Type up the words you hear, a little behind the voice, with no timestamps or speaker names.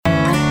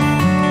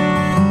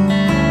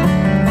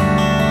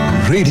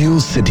Radio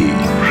city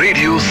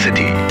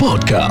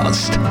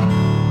podcast.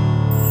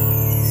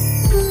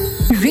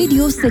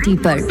 Radio city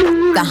पर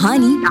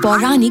कहानी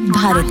पौराणिक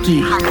भारत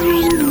की।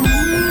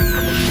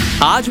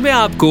 आज मैं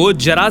आपको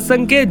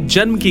जरासंघ के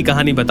जन्म की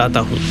कहानी बताता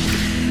हूँ।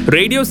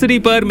 रेडियो सिटी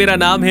पर मेरा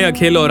नाम है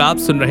अखिल और आप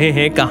सुन रहे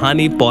हैं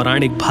कहानी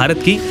पौराणिक भारत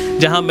की,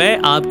 जहां मैं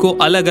आपको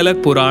अलग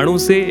अलग पुराणों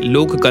से,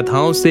 लोक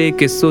कथाओं से,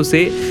 किस्सों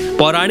से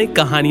पौराणिक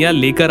कहानियां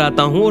लेकर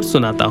आता हूं और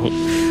सुनाता हूं।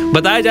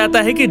 बताया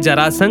जाता है कि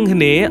जरासंघ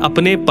ने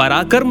अपने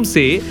पराक्रम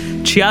से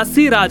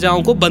 86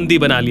 राजाओं को बंदी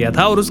बना लिया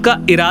था और उसका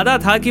इरादा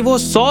था कि वो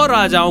 100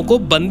 राजाओं को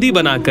बंदी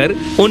बनाकर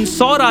उन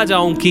 100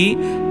 राजाओं की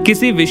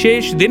किसी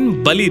विशेष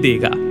दिन बलि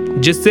देगा,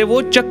 जिससे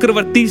वो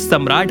चक्रवर्ती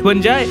सम्राट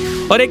बन जाए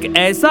और एक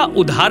ऐसा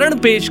उदाहरण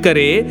पेश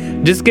करे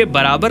जिसके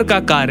बराबर का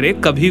कार्य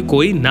कभी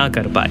कोई ना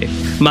कर पाए।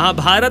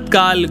 महाभारत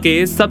काल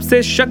के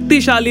सबसे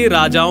शक्तिशाली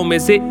राजाओं में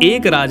से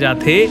एक राजा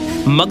थे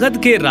मगध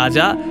के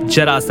राजा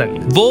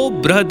जरासंघ। वो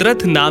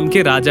बृहद्रथ नाम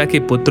के राजा के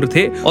पुत्र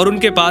थे और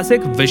उनके पास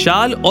एक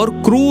विशाल और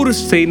क्रूर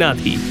सेना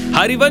थी।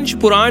 हरिवंश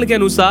पुराण के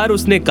अनुसार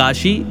उसने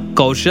काशी,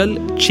 कौशल,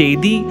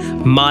 चेदी,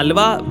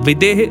 मालवा,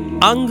 विदेह,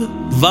 अंग,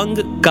 वंग,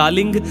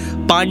 कालिंग,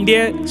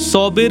 पांड्य,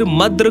 सौबिर,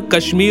 मद्र,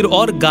 कश्मीर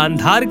और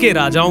गांधार के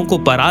राजाओं को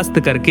परास्त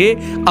करके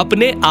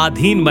अपने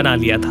अधीन बना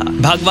लिया था।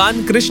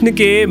 भगवान कृष्ण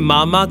के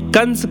मामा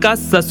कंस का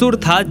ससुर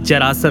था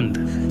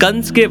जरासंध।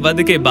 कंस के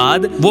वध के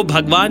बाद वो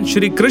भगवान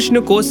श्री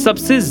कृष्ण को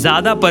सबसे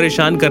ज्यादा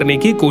परेशान करने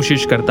की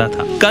कोशिश करता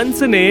था।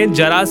 कंस ने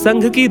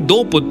जरासंघ की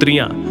 2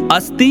 पुत्रियां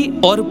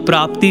अस्ति और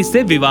प्राप्ति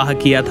से विवाह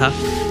किया था।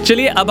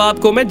 चलिए अब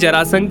आपको मैं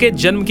जरासंघ के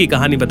जन्म की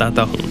कहानी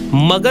बताता हूँ।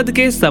 मगध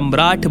के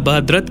सम्राट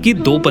बृहद्रथ की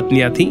 2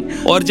 पत्नियां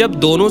थीं और जब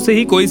दोनों से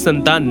ही कोई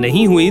संतान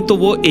नहीं हुई तो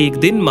वो एक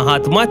दिन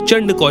महात्मा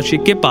चंड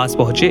कौशिक के पास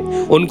पहुंचे,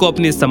 उनको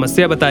अपनी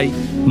समस्या बताई।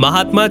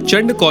 महात्मा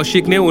चंड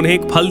कौशिक ने उन्हें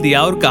एक फल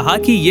दिया और कहा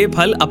कि ये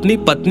फल अपनी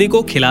पत्नी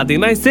को खिला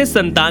देना, इससे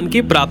संतान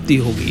की प्राप्ति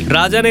होगी।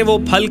 राजा ने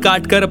वो फल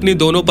काटकर अपनी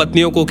दोनों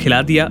पत्नियों को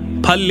खिला दिया।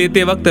 फल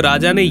लेते वक्त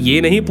राजा ने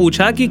ये नहीं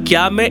पूछा कि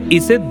क्या मैं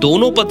इसे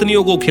दोनों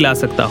पत्नियों को खिला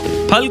सकता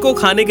हूँ। फल को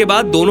खाने के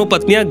बाद दोनों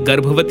पत्नियां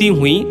गर्भवती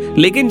हुईं,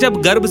 लेकिन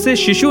जब गर्भ से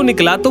शिशु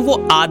निकला तो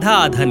वो आधा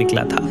आधा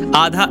निकला था।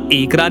 आधा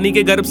एक रानी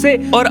के गर्भ से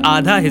और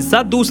आधा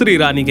हिस्सा दूसरी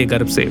रानी के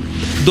गर्भ से।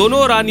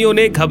 दोनों रानियों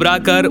ने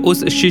घबराकर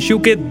उस शिशु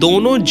के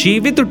दोनों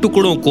जीवित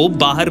टुकड़ों को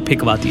बाहर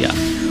फेंकवा दिया।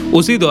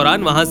 उसी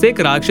दौरान वहां से एक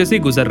राक्षसी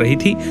गुजर रही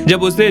थी।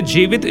 जब उसने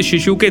जीवित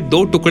शिशु के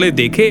 2 टुकड़े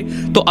देखे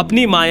तो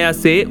अपनी माया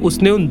से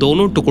उसने उन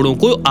दोनों टुकड़ों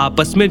को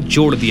आपस में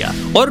जोड़ दिया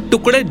और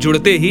टुकड़े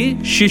जुड़ते ही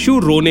शिशु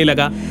रोने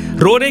लगा।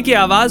 रोने की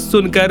आवाज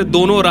सुनकर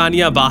दोनों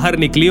रानियां बाहर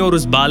निकली और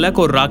उस बालक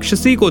और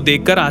राक्षसी को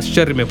देखकर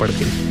आश्चर्य में पड़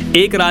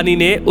गई। एक रानी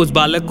ने उस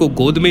बालक को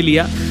गोद में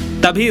लिया।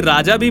 तभी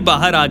राजा भी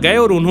बाहर आ गए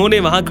और उन्होंने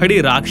वहां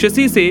खड़ी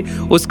राक्षसी से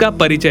उसका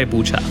परिचय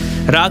पूछा।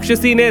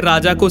 राक्षसी ने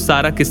राजा को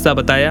सारा किस्सा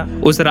बताया।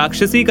 उस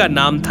राक्षसी का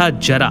नाम था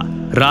जरा।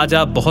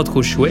 राजा बहुत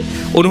खुश हुए।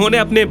 उन्होंने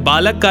अपने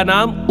बालक का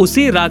नाम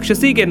उसी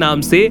राक्षसी के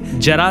नाम से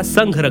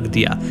जरासंघ रख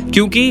दिया,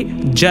 क्योंकि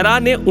जरा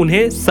ने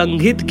उन्हें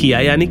संघित किया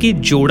यानी कि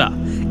जोड़ा,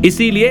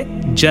 इसीलिए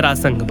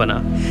जरासंघ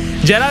बना।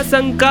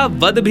 जरासंघ का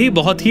वध भी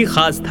बहुत ही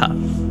खास था।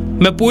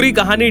 मैं पूरी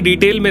कहानी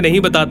डिटेल में नहीं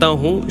बताता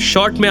हूँ,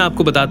 शॉर्ट में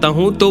आपको बताता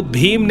हूँ। तो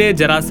भीम ने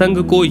जरासंघ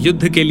को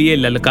युद्ध के लिए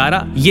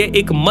ललकारा। ये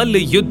एक मल्ल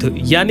युद्ध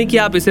यानी कि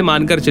आप इसे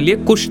मानकर चलिए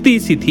कुश्ती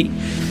सी थी।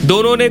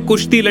 दोनों ने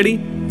कुश्ती लड़ी।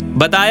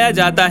 बताया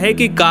जाता है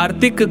कि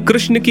कार्तिक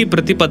कृष्ण की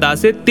प्रतिपदा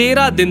से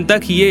 13 दिन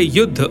तक ये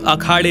युद्ध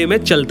अखाड़े में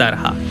चलता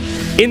रहा।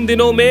 इन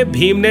दिनों में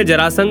भीम ने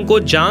जरासंघ को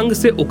जांग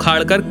से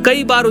उखाड़कर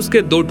कई बार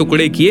उसके 2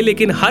 टुकड़े किए,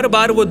 लेकिन हर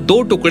बार वो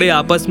 2 टुकड़े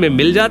आपस में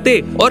मिल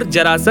जाते और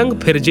जरासंघ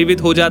फिर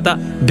जीवित हो जाता।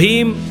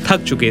 भीम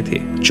थक चुके थे।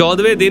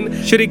 14वें दिन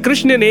श्री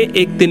कृष्ण ने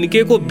एक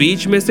तिनके को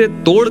बीच में से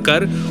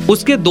तोड़कर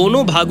उसके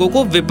दोनों भागों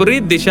को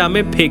विपरीत दिशा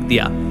में फेंक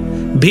दिया।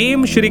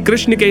 भीम श्री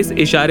कृष्ण के इस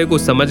इशारे को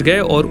समझ गए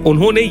और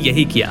उन्होंने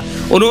यही किया।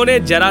 उन्होंने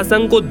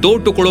जरासंघ को 2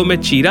 टुकड़ों में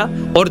चीरा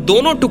और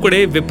दोनों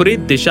टुकड़े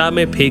विपरीत दिशा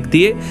में फेंक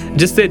दिए,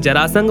 जिससे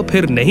जरासंघ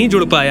फिर नहीं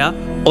जुड़ पाया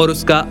और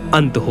उसका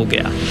अंत हो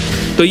गया।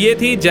 तो ये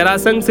थी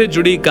जरासंघ से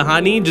जुड़ी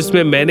कहानी,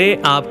 जिसमें मैंने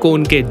आपको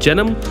उनके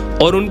जन्म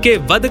और उनके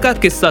वध का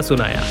किस्सा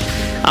सुनाया।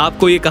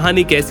 आपको ये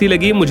कहानी कैसी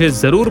लगी मुझे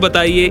जरूर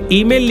बताइए।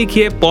 ईमेल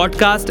लिखिए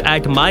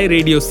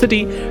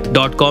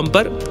podcast@myradiocity.com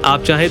पर।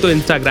 आप चाहें तो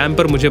इंस्टाग्राम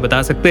पर मुझे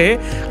बता सकते हैं।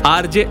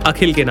 RJ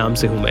अखिल के नाम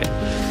से हूं मैं।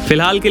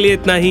 फिलहाल के लिए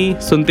इतना ही।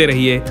 सुनते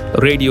रहिए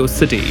रेडियो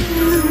सिटी।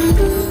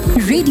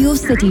 रेडियो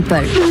सिटी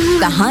पर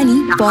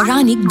कहानी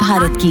पौराणिक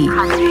भारत की।